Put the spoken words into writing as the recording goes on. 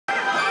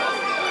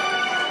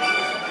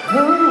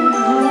Gonna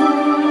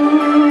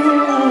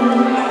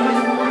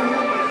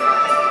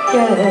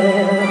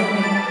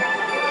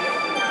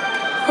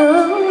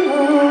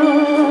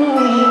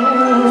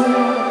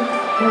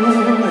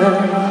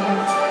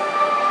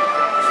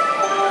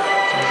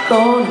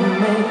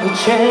make a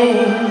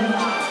change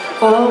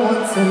for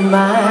once in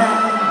my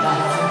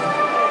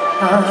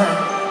life.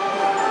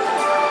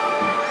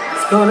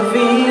 It's gonna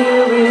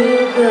feel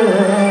real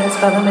good. It's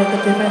gonna make a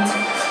difference.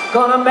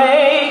 Gonna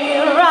make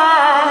it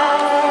right.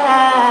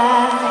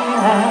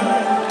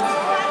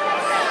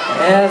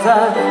 As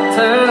I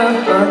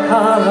turn the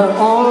collar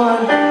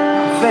on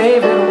my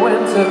favorite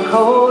winter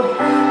coat,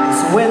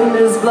 this wind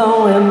is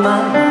blowing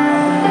my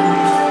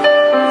mind.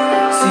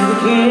 See the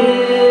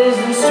kids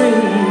in the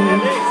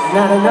street,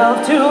 not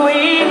enough to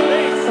eat,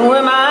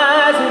 with my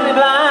eyes really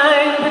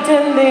blind,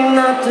 pretending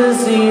not to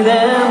see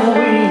them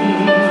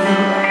weep.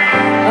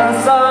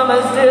 A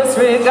summer's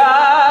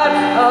disregard,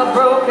 a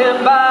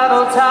broken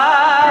bottle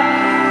top,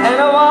 and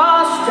a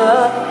washed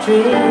up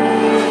dream.